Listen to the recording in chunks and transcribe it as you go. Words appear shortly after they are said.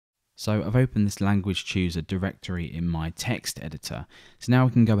So I've opened this language chooser directory in my text editor. So now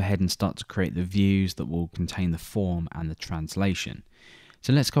we can go ahead and start to create the views that will contain the form and the translation.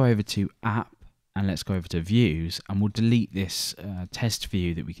 So let's go over to app and let's go over to views, and we'll delete this test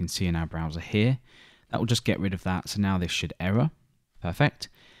view that we can see in our browser here. That will just get rid of that. So now this should error. Perfect.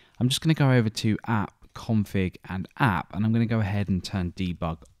 I'm just going to go over to app, config and app, and I'm going to go ahead and turn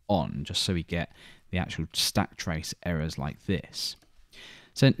debug on just so we get the actual stack trace errors like this.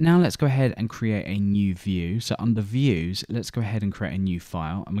 So now let's go ahead and create a new view. So under views, let's go ahead and create a new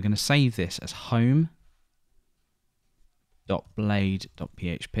file, and we're going to save this as home.blade.php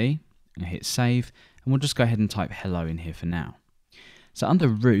and hit save, and we'll just go ahead and type hello in here for now. So under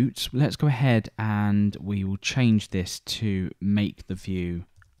root, let's go ahead and we will change this to make the view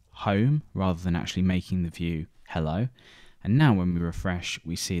home rather than actually making the view hello. And now when we refresh,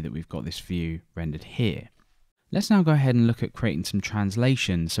 we see that we've got this view rendered here. Let's now go ahead and look at creating some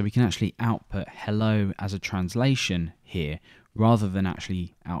translations so we can actually output hello as a translation here rather than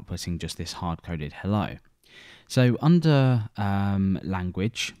actually outputting just this hard-coded hello. So under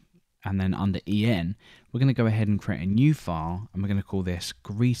language and then under en, we're going to go ahead and create a new file, and we're going to call this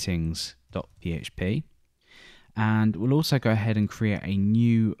greetings.php. And we'll also go ahead and create a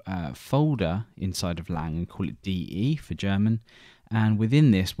new folder inside of lang and call it DE for German. And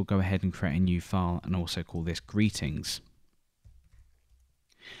within this, we'll go ahead and create a new file and also call this greetings.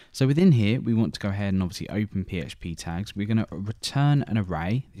 So within here, we want to go ahead and obviously open PHP tags. We're going to return an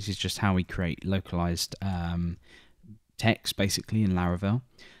array. This is just how we create localized text basically in Laravel.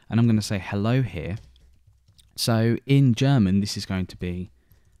 And I'm going to say hello here. So in German, this is going to be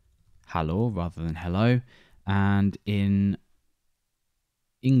hallo rather than hello. And in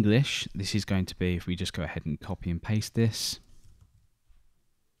English, this is going to be, if we just go ahead and copy and paste this,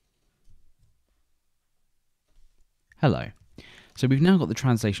 hello. So we've now got the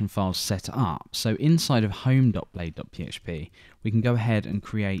translation files set up. So inside of home.blade.php, we can go ahead and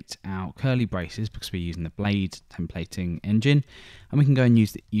create our curly braces because we're using the Blade templating engine, and we can go and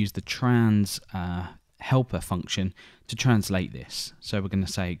use the trans helper function to translate this. So we're going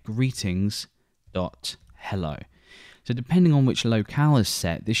to say greetings.hello. So depending on which locale is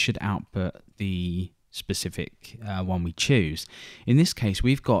set, this should output the specific one we choose. In this case,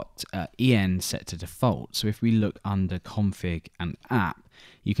 we've got en set to default. So if we look under config and app,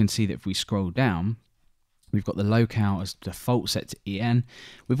 you can see that if we scroll down, we've got the locale as default set to en.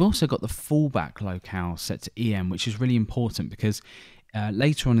 We've also got the fallback locale set to en, which is really important because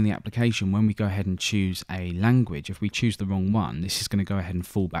later on in the application, when we go ahead and choose a language, if we choose the wrong one, this is going to go ahead and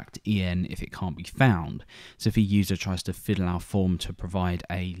fall back to en if it can't be found. So if a user tries to fiddle our form to provide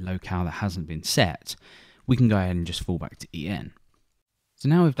a locale that hasn't been set, we can go ahead and just fall back to en. So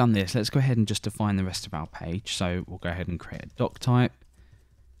now we've done this, let's go ahead and just define the rest of our page. So we'll go ahead and create a doc type,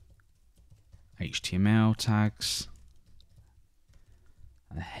 HTML tags,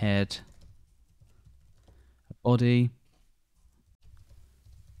 a head, a body.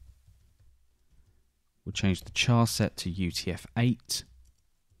 We'll change the char set to UTF-8.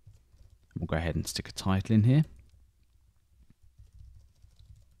 We'll go ahead and stick a title in here.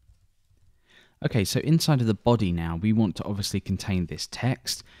 Okay, so inside of the body now, we want to obviously contain this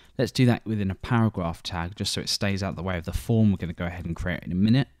text. Let's do that within a paragraph tag, just so it stays out the way of the form we're going to go ahead and create in a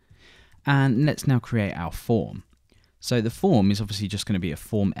minute. And let's now create our form. So the form is obviously just going to be a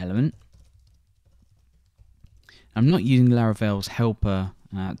form element. I'm not using Laravel's helper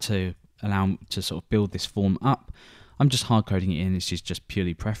to allow to sort of build this form up. I'm just hard coding it in. This is just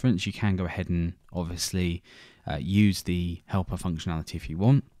purely preference. You can go ahead and obviously use the helper functionality if you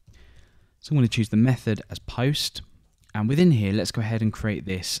want. So I'm going to choose the method as post, and within here let's go ahead and create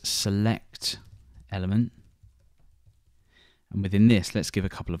this select element, and within this let's give a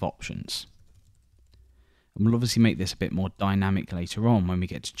couple of options. And we'll obviously make this a bit more dynamic later on when we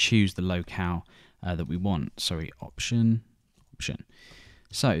get to choose the locale that we want. Sorry, option.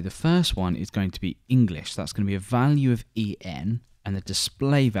 So the first one is going to be English. So that's going to be a value of en, and the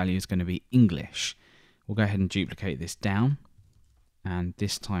display value is going to be English. We'll go ahead and duplicate this down, and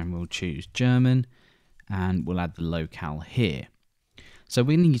this time we'll choose German, and we'll add the locale here. So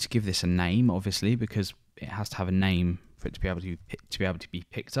we need to give this a name, obviously, because it has to have a name for it to be able to be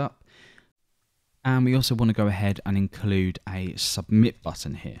picked up. And we also want to go ahead and include a submit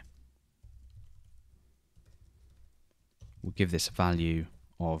button here. We'll give this a value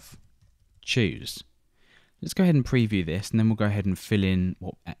of choose. Let's go ahead and preview this, and then we'll go ahead and fill in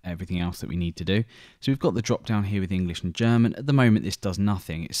everything else that we need to do. So we've got the drop down here with English and German. At the moment this does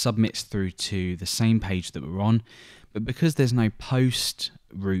nothing. It submits through to the same page that we're on, but because there's no post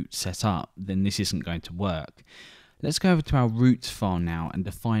route set up, then this isn't going to work. Let's go over to our root file now and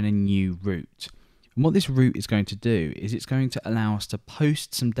define a new root. And what this root is going to do is it's going to allow us to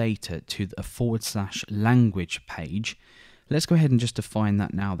post some data to the /language page. Let's go ahead and just define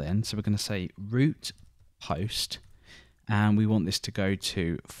that now then. So we're going to say root post, and we want this to go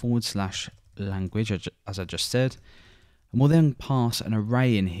to /language, as I just said. And we'll then pass an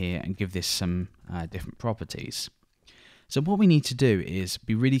array in here and give this some different properties. So what we need to do is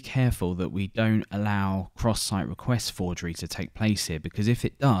be really careful that we don't allow cross-site request forgery to take place here, because if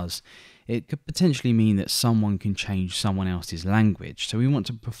it does, it could potentially mean that someone can change someone else's language. So we want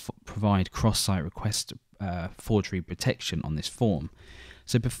to provide cross-site request forgery protection on this form.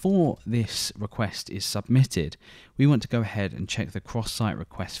 So before this request is submitted, we want to go ahead and check the cross-site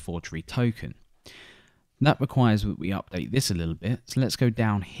request forgery token. That requires that we update this a little bit. So let's go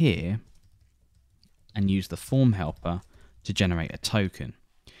down here and use the form helper to generate a token.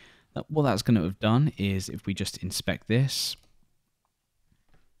 What that's going to have done is, if we just inspect this,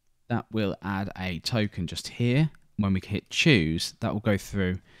 that will add a token just here. When we hit choose, that will go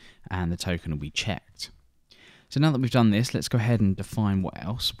through and the token will be checked. So now that we've done this, let's go ahead and define what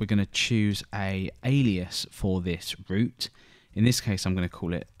else. We're going to choose a alias for this root. In this case, I'm going to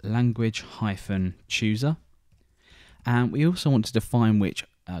call it language-chooser. And we also want to define which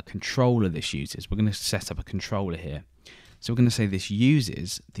controller this uses. We're going to set up a controller here. So we're going to say this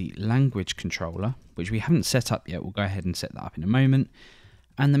uses the language controller, which we haven't set up yet. We'll go ahead and set that up in a moment.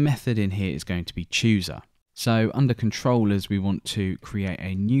 And the method in here is going to be chooser. So under controllers, we want to create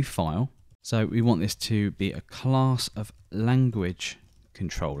a new file. So we want this to be a class of language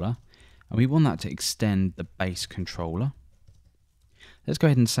controller, and we want that to extend the base controller. Let's go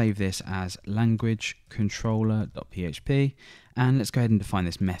ahead and save this as language controller.php, and let's go ahead and define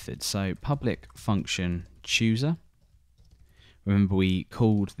this method. So public function chooser. Remember, we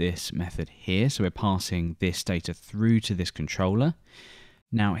called this method here, so we're passing this data through to this controller.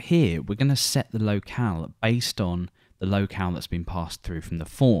 Now here, we're going to set the locale based on the locale that's been passed through from the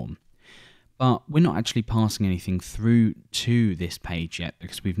form. But we're not actually passing anything through to this page yet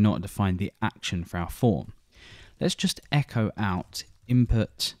because we've not defined the action for our form. Let's just echo out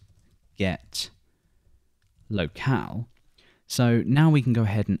input get locale. So now we can go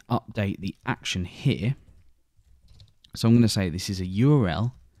ahead and update the action here. So I'm going to say this is a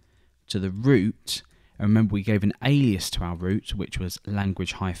URL to the root. And remember, we gave an alias to our root, which was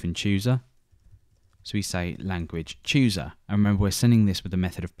language-chooser. So we say language chooser. And remember, we're sending this with the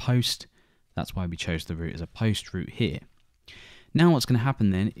method of post. That's why we chose the root as a post root here. Now what's going to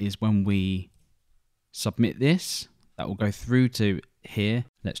happen then is when we submit this, that will go through to here.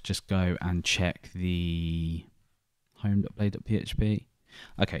 Let's just go and check the home.play.php.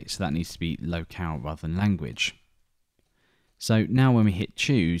 Okay, so that needs to be locale rather than language. So now when we hit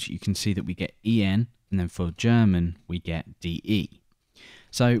choose, you can see that we get EN, and then for German, we get DE.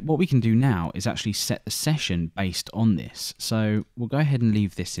 So what we can do now is actually set the session based on this. So we'll go ahead and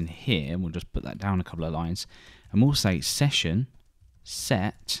leave this in here, and we'll just put that down a couple of lines, and we'll say session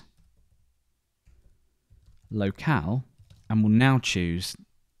set locale, and we'll now choose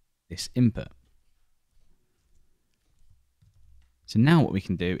this input. So now what we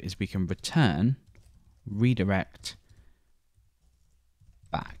can do is we can return redirect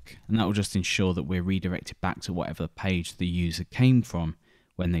back, and that will just ensure that we're redirected back to whatever page the user came from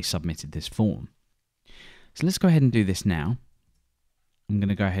when they submitted this form. So let's go ahead and do this now. I'm going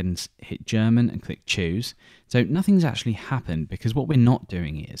to go ahead and hit German and click choose. So nothing's actually happened because what we're not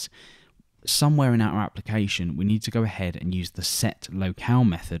doing is, somewhere in our application we need to go ahead and use the set locale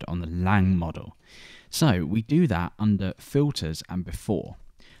method on the lang model. So we do that under filters and before.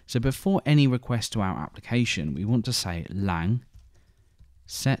 So before any request to our application, we want to say lang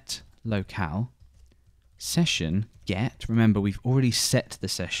set locale session get. Remember, we've already set the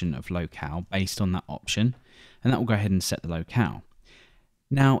session of locale based on that option, and that will go ahead and set the locale.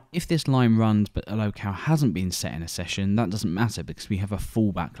 Now, if this line runs but a locale hasn't been set in a session, that doesn't matter because we have a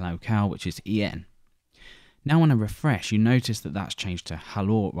fallback locale, which is en. Now when I refresh, you notice that that's changed to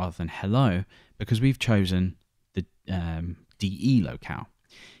hello rather than hello because we've chosen the DE locale.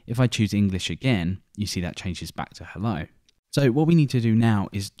 If I choose English again, you see that changes back to hello. So what we need to do now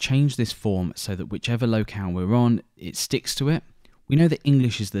is change this form so that whichever locale we're on, it sticks to it. We know that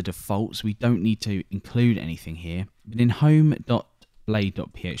English is the default, so we don't need to include anything here. But in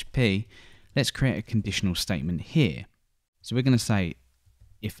home.blade.php, let's create a conditional statement here. So we're going to say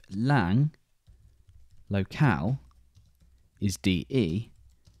if lang locale is DE,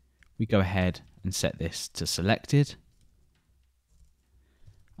 we go ahead and set this to selected.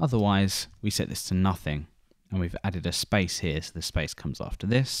 Otherwise, we set this to nothing. And we've added a space here, so the space comes after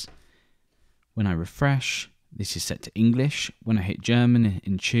this. When I refresh, This is set to English. When I hit German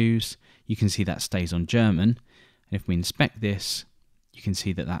in choose, you can see that stays on German. And if we inspect this, you can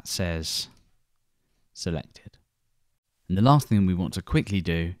see that that says selected. And the last thing we want to quickly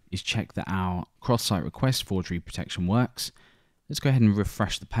do is check that our cross-site request forgery protection works. Let's go ahead and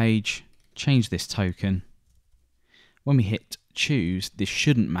refresh the page, change this token. When we hit choose, this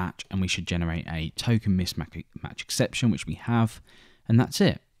shouldn't match and we should generate a token mismatch exception, which we have. And that's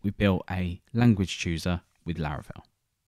it. We built a language chooser with Laravel.